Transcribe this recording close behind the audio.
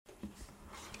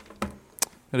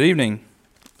Good evening.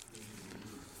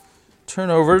 Turn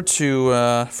over to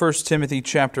 1 Timothy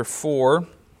chapter 4.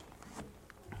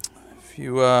 If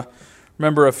you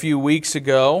remember a few weeks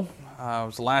ago, it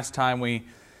was the last time we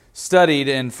studied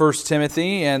in 1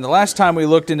 Timothy, and the last time we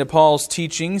looked into Paul's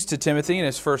teachings to Timothy in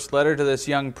his first letter to this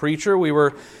young preacher, we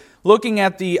were looking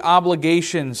at the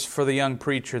obligations for the young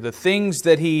preacher, the things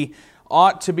that he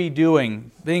ought to be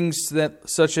doing, things that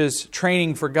such as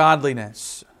training for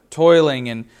godliness, toiling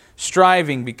and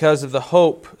striving because of the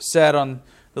hope set on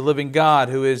the living God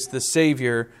who is the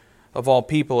Savior of all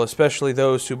people, especially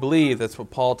those who believe. That's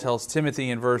what Paul tells Timothy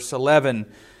in verse 11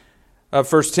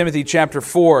 of 1 Timothy chapter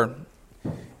 4.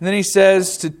 And then he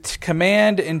says to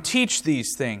command and teach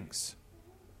these things.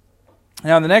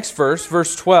 Now in the next verse,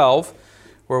 verse 12,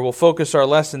 where we'll focus our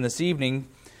lesson this evening,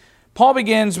 Paul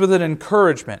begins with an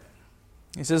encouragement.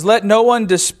 He says, "Let no one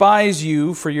despise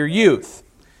you for your youth."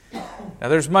 Now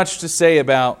there's much to say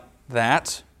about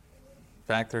that. In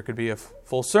fact, there could be a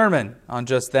full sermon on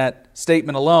just that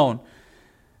statement alone.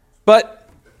 But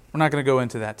we're not going to go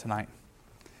into that tonight.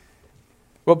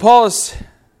 What Paul is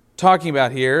talking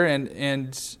about here,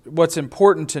 and what's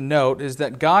important to note, is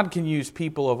that God can use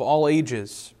people of all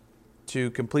ages to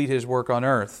complete His work on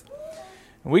earth.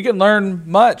 And we can learn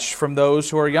much from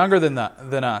those who are younger than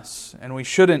us, and we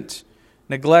shouldn't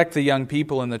neglect the young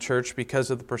people in the church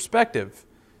because of the perspective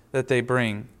that they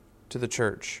bring to the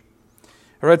church.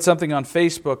 I read something on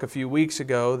Facebook a few weeks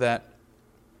ago that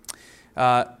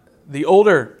the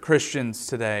older Christians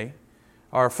today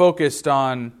are focused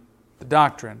on the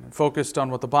doctrine and focused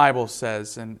on what the Bible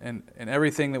says and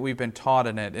everything that we've been taught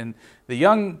in it. And the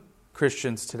young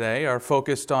Christians today are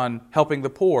focused on helping the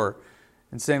poor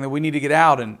and saying that we need to get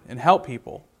out and help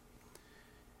people.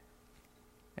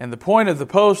 And the point of the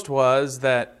post was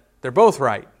that they're both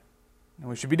right. And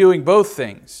we should be doing both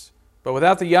things. But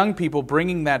without the young people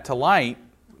bringing that to light,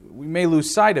 we may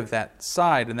lose sight of that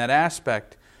side and that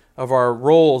aspect of our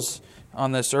roles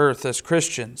on this earth as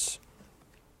Christians.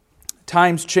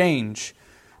 Times change.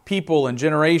 People and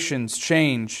generations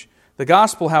change. The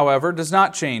gospel, however, does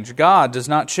not change. God does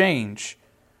not change.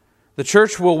 The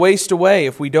church will waste away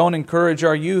if we don't encourage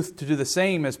our youth to do the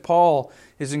same as Paul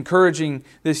is encouraging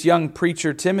this young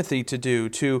preacher Timothy to do,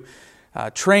 to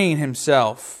train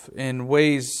himself in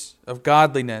ways of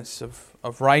godliness,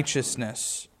 of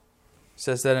righteousness. It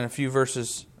says that in a few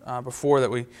verses before that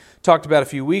we talked about a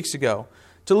few weeks ago.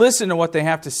 To listen to what they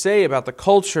have to say about the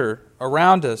culture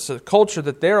around us, the culture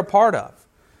that they're a part of.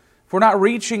 If we're not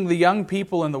reaching the young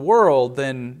people in the world,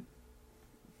 then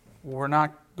we're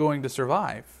not going to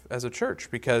survive as a church,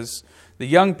 because the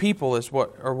young people is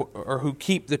what or who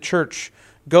keep the church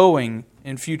going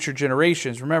in future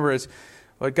generations. Remember, it's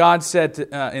what God said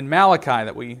in Malachi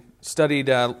that we studied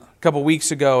a couple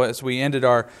weeks ago as we ended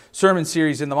our sermon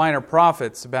series in the Minor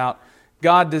Prophets about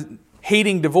God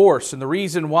hating divorce, and the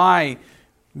reason why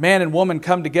man and woman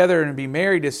come together and be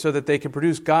married is so that they can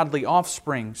produce godly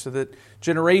offspring, so that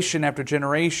generation after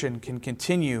generation can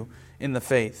continue in the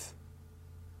faith.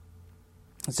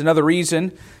 It's another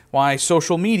reason why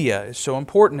social media is so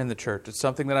important in the church. It's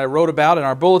something that I wrote about in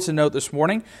our bulletin note this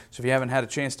morning, so if you haven't had a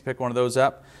chance to pick one of those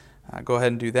up, go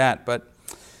ahead and do that. But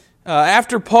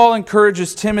after Paul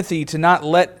encourages Timothy to not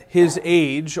let his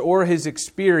age or his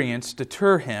experience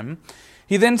deter him,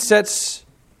 he then sets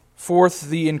forth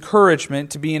the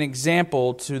encouragement to be an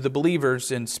example to the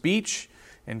believers in speech,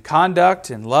 in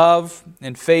conduct, in love,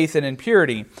 in faith, and in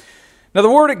purity. Now the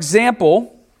word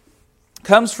example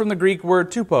comes from the Greek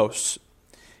word tupos,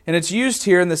 and it's used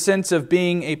here in the sense of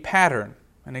being a pattern,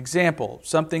 an example,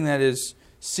 something that is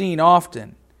seen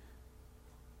often.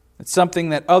 It's something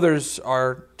that others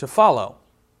are to follow.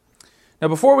 Now,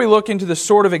 before we look into the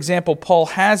sort of example Paul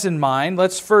has in mind,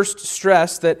 let's first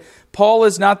stress that Paul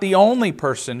is not the only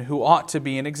person who ought to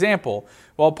be an example.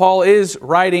 While Paul is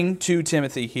writing to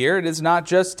Timothy here, it is not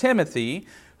just Timothy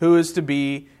who is to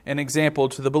be an example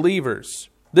to the believers.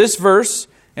 This verse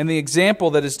and the example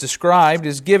that is described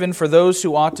is given for those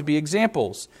who ought to be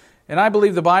examples. And I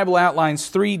believe the Bible outlines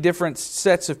three different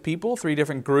sets of people, three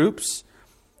different groups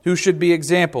who should be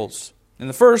examples. And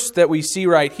the first that we see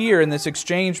right here in this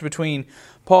exchange between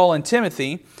Paul and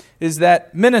Timothy is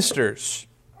that ministers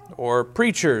or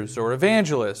preachers or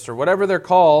evangelists or whatever they're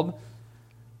called,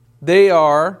 they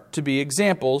are to be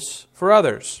examples for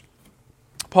others.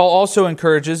 Paul also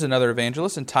encourages another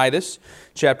evangelist in Titus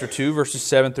chapter 2, verses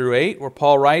 7 through 8, where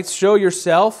Paul writes, "Show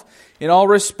yourself in all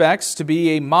respects to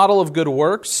be a model of good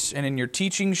works, and in your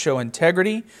teaching show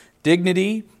integrity,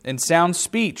 dignity, and sound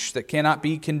speech that cannot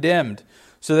be condemned,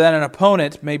 so that an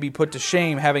opponent may be put to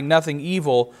shame, having nothing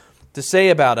evil to say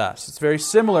about us." It's very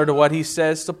similar to what he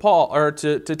says to Paul or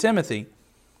to Timothy.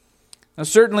 Now,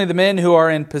 certainly the men who are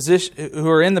in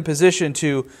the position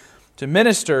to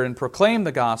minister and proclaim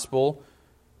the gospel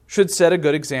should set a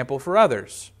good example for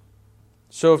others.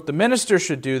 So if the minister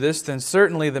should do this, then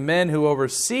certainly the men who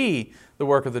oversee the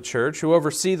work of the church, who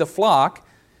oversee the flock,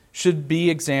 should be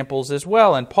examples as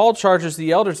well. And Paul charges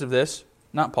the elders of this,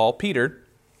 not Paul, Peter.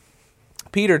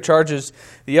 Peter charges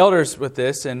the elders with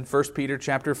this in 1 Peter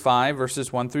chapter 5,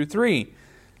 verses 1 through 3.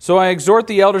 So I exhort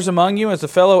the elders among you as a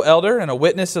fellow elder and a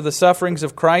witness of the sufferings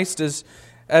of Christ,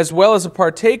 as well as a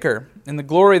partaker in the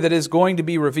glory that is going to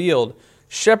be revealed.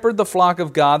 Shepherd the flock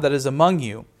of God that is among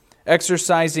you,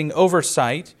 exercising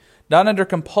oversight, not under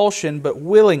compulsion, but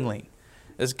willingly,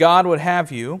 as God would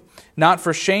have you, not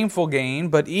for shameful gain,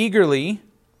 but eagerly,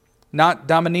 not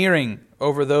domineering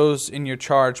over those in your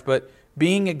charge, but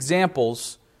being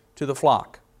examples to the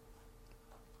flock.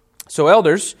 So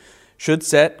elders should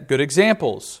set good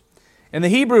examples. And the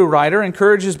Hebrew writer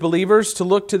encourages believers to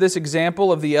look to this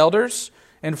example of the elders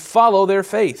and follow their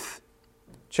faith.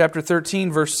 Chapter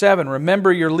 13, verse 7,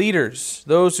 remember your leaders,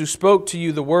 those who spoke to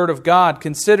you the word of God.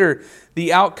 Consider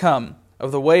the outcome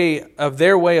of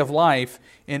their way of life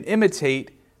and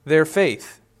imitate their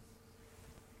faith.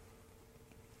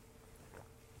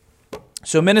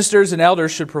 So ministers and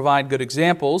elders should provide good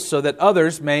examples so that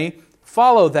others may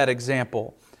follow that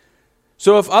example.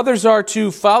 So if others are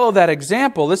to follow that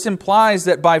example, this implies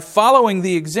that by following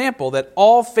the example, that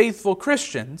all faithful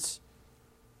Christians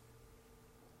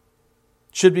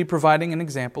should be providing an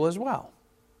example as well.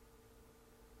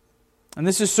 And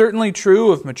this is certainly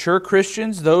true of mature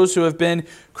Christians, those who have been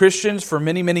Christians for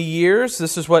many, many years.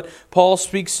 This is what Paul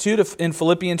speaks to in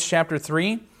Philippians chapter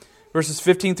 3, verses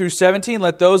 15 through 17.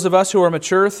 Let those of us who are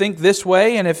mature think this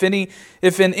way, and if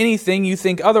in anything you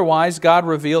think otherwise, God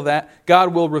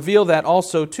will reveal that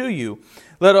also to you.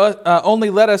 Only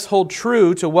let us hold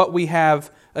true to what we have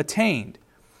attained.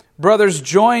 Brothers,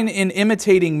 join in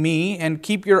imitating me and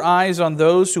keep your eyes on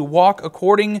those who walk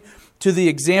according to the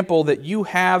example that you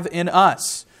have in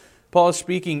us. Paul is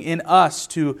speaking in us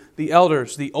to the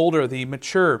elders, the older, the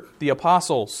mature, the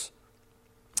apostles.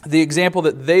 The example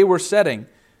that they were setting,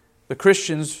 the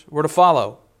Christians were to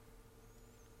follow.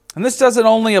 And this doesn't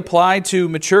only apply to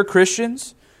mature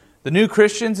Christians. The new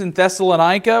Christians in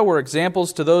Thessalonica were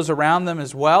examples to those around them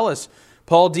as well, as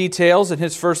Paul details in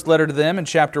his first letter to them in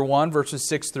chapter 1, verses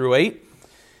 6 through 8.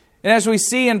 And as we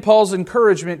see in Paul's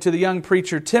encouragement to the young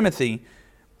preacher Timothy,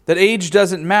 that age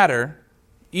doesn't matter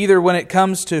either when it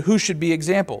comes to who should be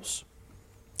examples.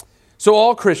 So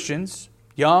all Christians,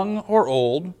 young or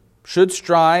old, should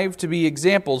strive to be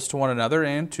examples to one another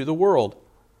and to the world.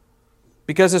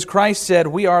 Because as Christ said,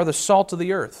 we are the salt of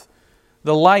the earth,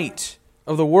 the light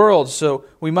of the world, so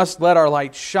we must let our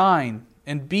light shine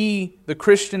and be the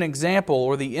Christian example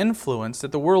or the influence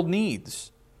that the world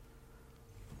needs.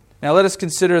 Now let us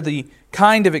consider the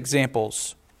kind of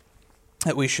examples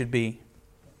that we should be.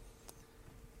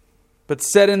 But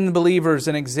set in the believers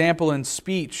an example in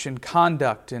speech and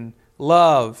conduct and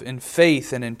love and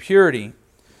faith and in purity.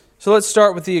 So let's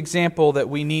start with the example that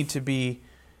we need to be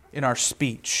in our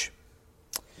speech.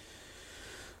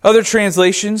 Other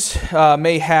translations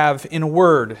may have in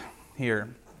word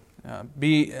here.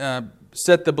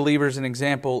 Set the believers an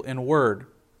example in word.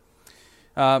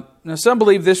 Now some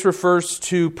believe this refers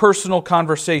to personal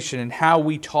conversation and how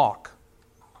we talk.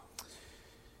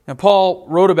 Now Paul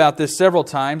wrote about this several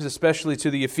times, especially to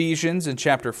the Ephesians in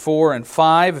chapter 4 and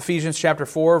 5. Ephesians chapter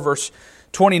 4, verse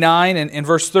 29 and in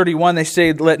verse 31, they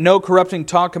say, let no corrupting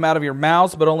talk come out of your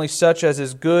mouths, but only such as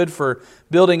is good for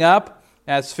building up,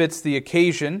 as fits the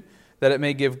occasion, that it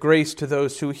may give grace to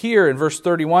those who hear. And verse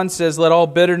 31 says, let all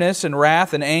bitterness and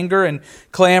wrath and anger and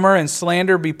clamor and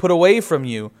slander be put away from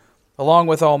you, along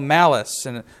with all malice.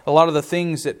 And a lot of the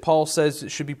things that Paul says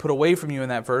should be put away from you in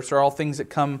that verse are all things that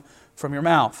come from your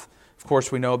mouth. Of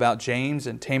course, we know about James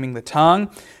and taming the tongue.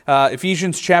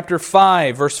 Ephesians chapter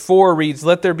 5, verse 4 reads,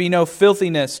 let there be no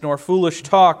filthiness, nor foolish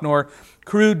talk, nor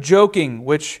crude joking,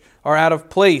 which are out of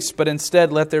place, but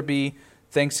instead let there be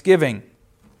thanksgiving.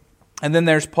 And then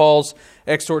there's Paul's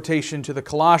exhortation to the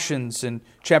Colossians in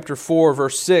chapter 4,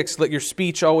 verse 6, let your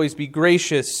speech always be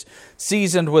gracious,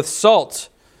 seasoned with salt,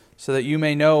 so that you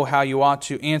may know how you ought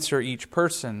to answer each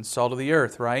person. Salt of the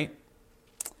earth, right?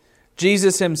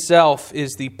 Jesus himself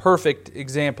is the perfect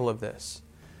example of this.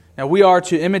 Now we are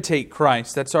to imitate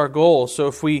Christ. That's our goal. So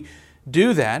if we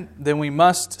do that, then we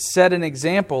must set an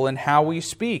example in how we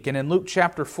speak. And in Luke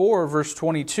chapter 4, verse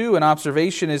 22, an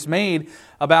observation is made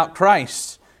about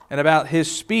Christ and about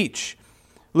his speech.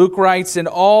 Luke writes, and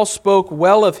all spoke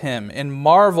well of him and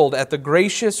marveled at the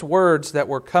gracious words that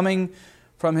were coming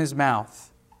from his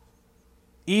mouth.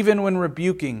 Even when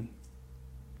rebuking,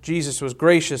 Jesus was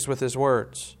gracious with His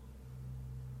words.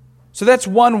 So that's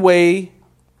one way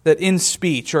that in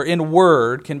speech or in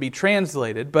word can be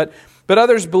translated, but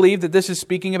others believe that this is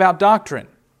speaking about doctrine,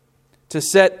 to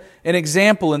set an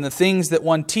example in the things that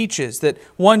one teaches, that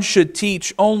one should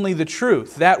teach only the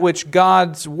truth, that which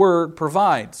God's Word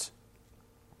provides.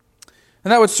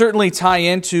 And that would certainly tie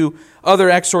into other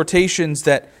exhortations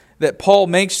that Paul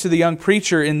makes to the young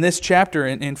preacher in this chapter,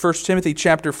 in 1 Timothy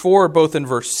chapter 4, both in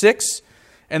verse 6,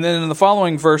 and then in the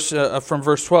following verse, from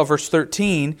verse 12, verse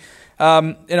 13,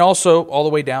 and also all the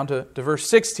way down to verse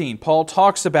 16. Paul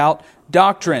talks about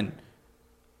doctrine.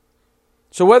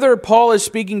 So whether Paul is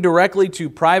speaking directly to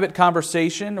private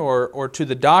conversation or to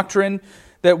the doctrine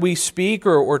that we speak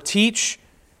or teach,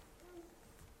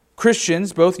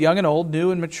 Christians, both young and old,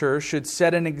 new and mature, should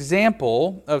set an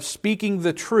example of speaking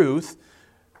the truth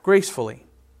gracefully.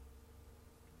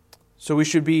 So we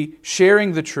should be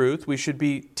sharing the truth, we should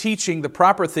be teaching the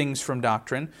proper things from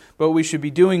doctrine, but we should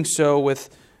be doing so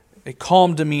with a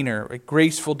calm demeanor, a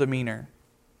graceful demeanor.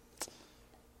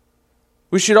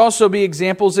 We should also be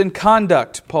examples in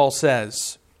conduct, Paul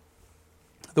says.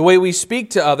 The way we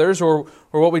speak to others, or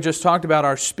what we just talked about,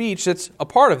 our speech, that's a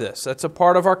part of this. That's a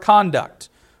part of our conduct,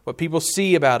 what people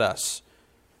see about us.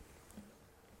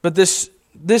 But this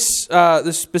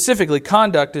specifically,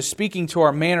 conduct, is speaking to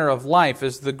our manner of life,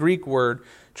 as the Greek word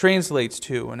translates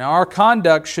to. And our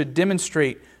conduct should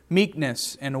demonstrate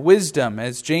meekness and wisdom,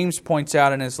 as James points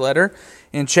out in his letter.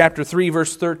 In chapter 3,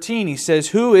 verse 13, he says,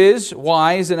 "Who is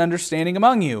wise and understanding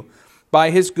among you?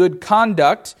 By his good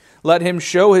conduct, let him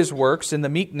show his works in the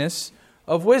meekness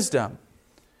of wisdom."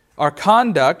 Our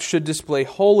conduct should display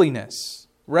holiness,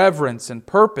 reverence, and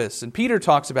purpose. And Peter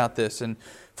talks about this in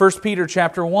 1 Peter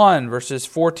chapter 1, verses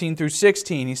 14 through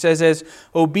 16. He says, "As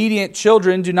obedient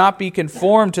children, do not be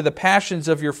conformed to the passions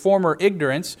of your former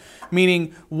ignorance,"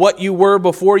 meaning what you were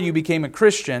before you became a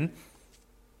Christian.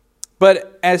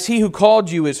 "But as He who called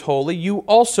you is holy, you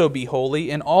also be holy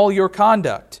in all your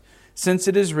conduct. Since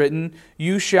it is written,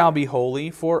 'You shall be holy,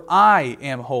 for I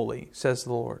am holy,' says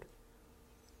the Lord."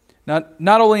 Now,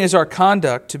 not only is our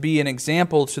conduct to be an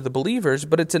example to the believers,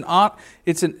 but it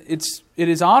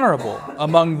is honorable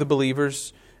among the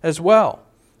believers as well.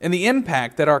 And the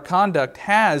impact that our conduct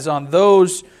has on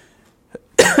those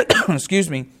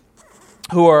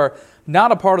who are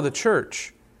not a part of the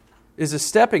church is a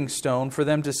stepping stone for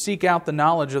them to seek out the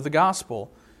knowledge of the gospel.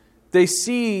 They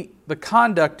see the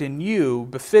conduct in you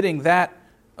befitting that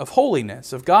of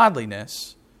holiness, of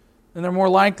godliness, and they're more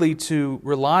likely to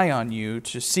rely on you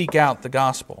to seek out the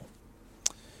gospel.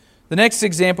 The next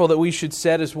example that we should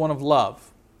set is one of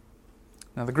love.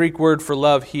 Now, the Greek word for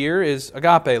love here is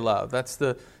agape love. That's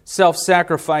the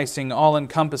self-sacrificing,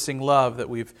 all-encompassing love that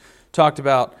we've talked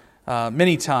about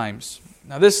many times.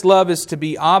 Now, this love is to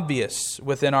be obvious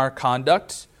within our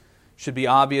conduct, should be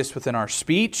obvious within our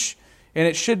speech, and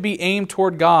it should be aimed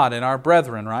toward God and our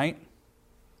brethren, right?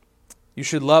 You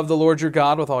should love the Lord your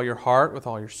God with all your heart, with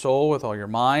all your soul, with all your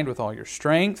mind, with all your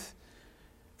strength.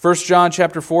 1 John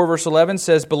chapter 4, verse 11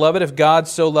 says, "Beloved, if God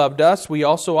so loved us, we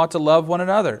also ought to love one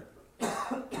another."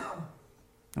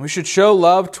 And we should show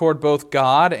love toward both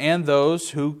God and those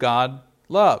who God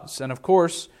loves. And of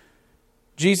course,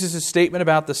 Jesus' statement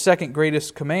about the second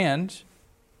greatest command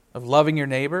of loving your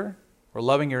neighbor or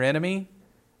loving your enemy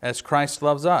as Christ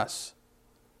loves us.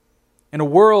 In a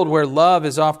world where love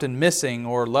is often missing,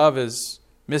 or love is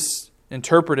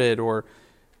misinterpreted or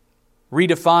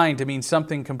redefined to mean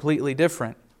something completely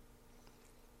different,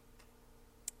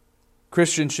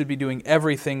 Christians should be doing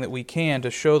everything that we can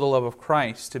to show the love of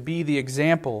Christ, to be the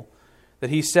example that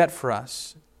He set for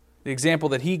us, the example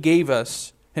that He gave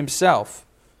us Himself,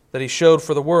 that He showed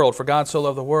for the world. For God so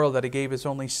loved the world that He gave His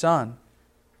only Son.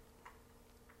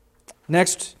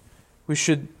 Next, we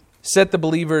should set the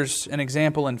believers an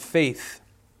example in faith.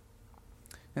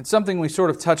 And something we sort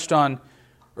of touched on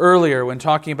earlier when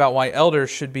talking about why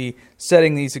elders should be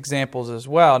setting these examples as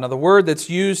well. Now, the word that's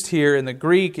used here in the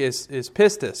Greek is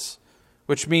pistis,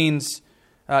 which means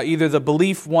either the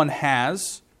belief one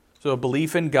has, so a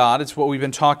belief in God, it's what we've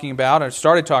been talking about, or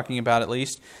started talking about at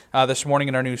least, this morning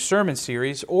in our new sermon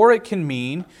series, or it can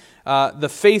mean the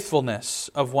faithfulness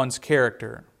of one's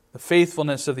character, the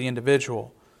faithfulness of the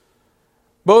individual.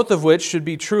 Both of which should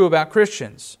be true about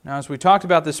Christians. Now, as we talked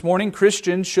about this morning,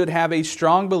 Christians should have a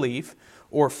strong belief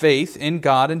or faith in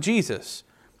God and Jesus.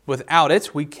 Without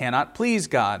it, we cannot please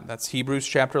God. That's Hebrews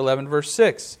chapter 11, verse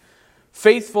 6.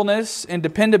 Faithfulness and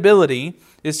dependability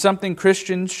is something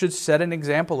Christians should set an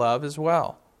example of as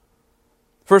well.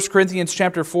 1 Corinthians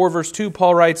chapter 4, verse 2,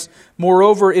 Paul writes,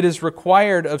 "Moreover, it is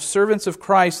required of servants of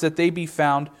Christ that they be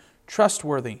found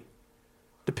trustworthy,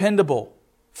 dependable,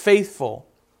 faithful?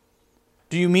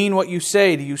 Do you mean what you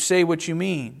say? Do you say what you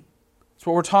mean? That's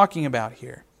what we're talking about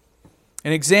here.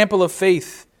 An example of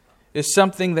faith is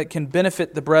something that can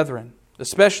benefit the brethren,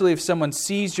 especially if someone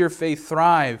sees your faith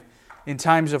thrive in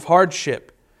times of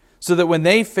hardship, so that when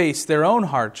they face their own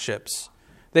hardships,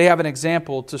 they have an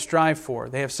example to strive for.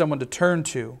 They have someone to turn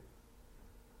to,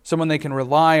 someone they can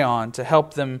rely on to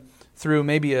help them through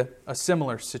maybe a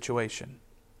similar situation.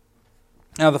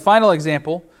 Now, the final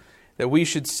example that we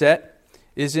should set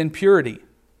is in purity.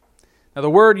 Now, the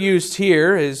word used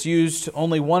here is used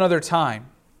only one other time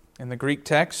in the Greek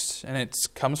text, and it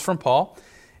comes from Paul,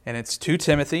 and it's to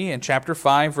Timothy in chapter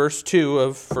 5, verse 2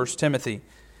 of 1 Timothy.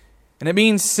 And it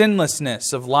means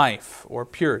sinlessness of life or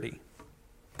purity.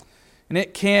 And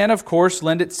it can, of course,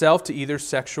 lend itself to either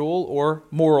sexual or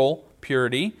moral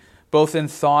purity, both in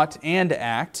thought and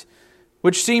act,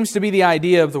 which seems to be the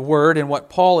idea of the word and what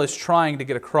Paul is trying to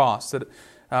get across, that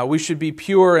we should be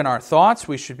pure in our thoughts,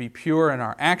 we should be pure in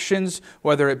our actions,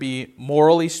 whether it be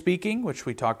morally speaking, which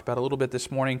we talked about a little bit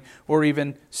this morning, or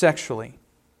even sexually.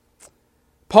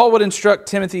 Paul would instruct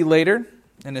Timothy later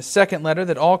in his second letter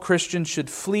that all Christians should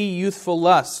flee youthful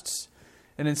lusts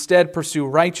and instead pursue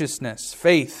righteousness,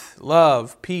 faith,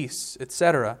 love, peace,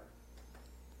 etc.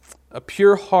 A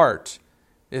pure heart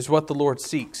is what the Lord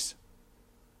seeks.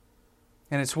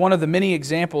 And it's one of the many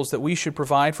examples that we should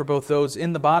provide for both those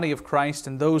in the body of Christ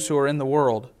and those who are in the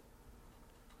world.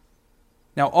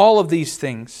 Now, all of these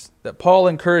things that Paul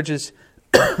encourages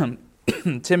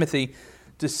Timothy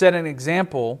to set an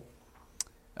example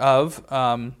of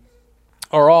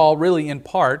are all really in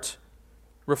part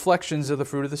reflections of the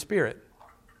fruit of the Spirit.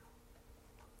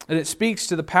 And it speaks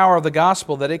to the power of the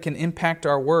gospel that it can impact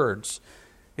our words.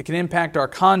 It can impact our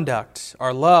conduct,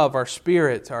 our love, our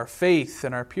spirit, our faith,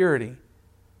 and our purity.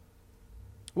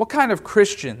 What kind of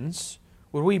Christians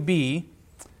would we be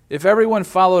if everyone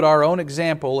followed our own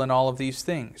example in all of these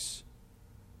things?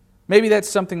 Maybe that's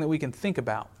something that we can think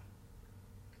about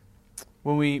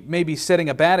when we may be setting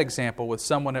a bad example with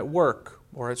someone at work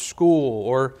or at school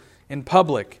or in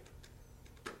public.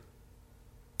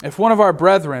 If one of our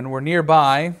brethren were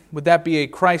nearby, would that be a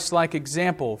Christ-like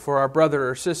example for our brother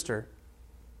or sister?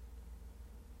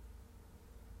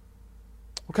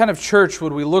 What kind of church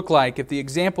would we look like if the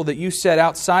example that you set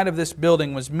outside of this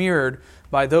building was mirrored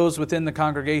by those within the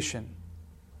congregation?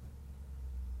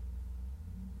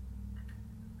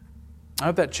 I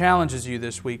hope that challenges you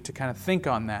this week to kind of think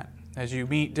on that as you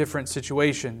meet different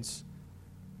situations.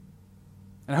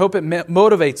 And I hope it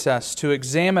motivates us to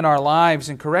examine our lives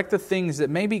and correct the things that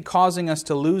may be causing us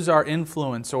to lose our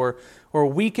influence or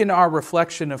weaken our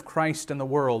reflection of Christ in the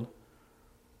world.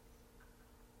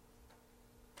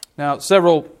 Now,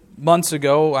 several months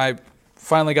ago, I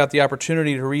finally got the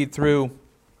opportunity to read through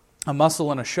A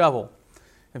Muscle and a Shovel.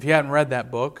 If you hadn't read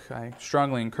that book, I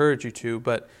strongly encourage you to.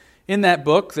 But in that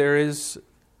book, there is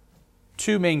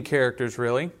two main characters,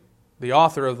 really. The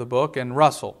author of the book and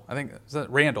Russell. I think, is that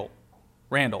Randall?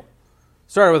 Randall.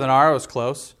 Started with an R, I was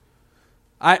close.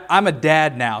 I'm a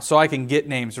dad now, so I can get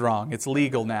names wrong. It's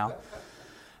legal now.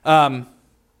 But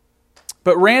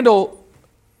Randall,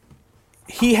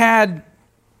 he had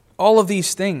all of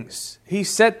these things. He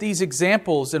set these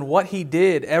examples in what he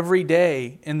did every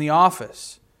day in the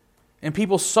office. And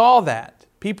people saw that.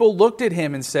 People looked at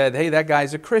him and said, hey, that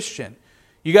guy's a Christian.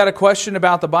 You got a question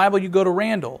about the Bible, you go to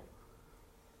Randall.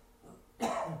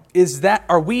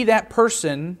 Are we that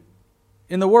person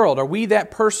in the world? Are we that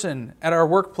person at our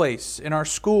workplace, in our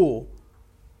school?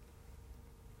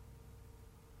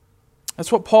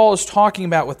 That's what Paul is talking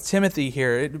about with Timothy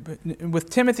here.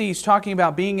 With Timothy, he's talking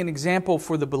about being an example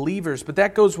for the believers, but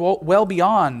that goes well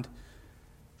beyond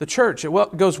the church. It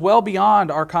goes well beyond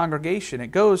our congregation.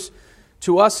 It goes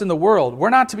to us in the world.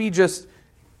 We're not to be just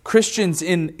Christians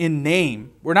in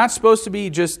name. We're not supposed to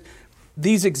be just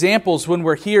these examples when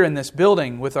we're here in this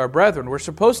building with our brethren. We're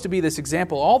supposed to be this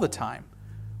example all the time.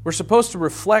 We're supposed to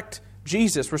reflect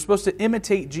Jesus. We're supposed to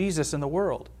imitate Jesus in the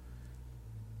world.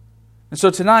 And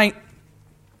so tonight,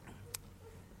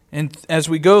 and as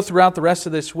we go throughout the rest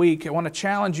of this week, I want to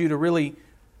challenge you to really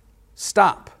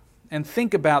stop and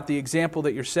think about the example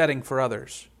that you're setting for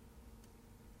others.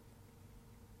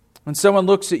 When someone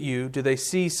looks at you, do they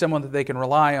see someone that they can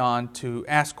rely on to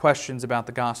ask questions about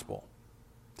the gospel,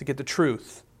 to get the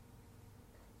truth?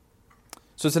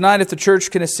 So tonight, if the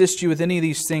church can assist you with any of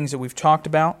these things that we've talked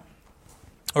about,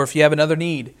 or if you have another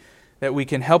need that we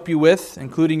can help you with,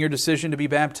 including your decision to be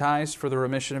baptized for the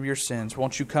remission of your sins,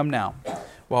 won't you come now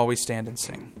while we stand and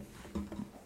sing?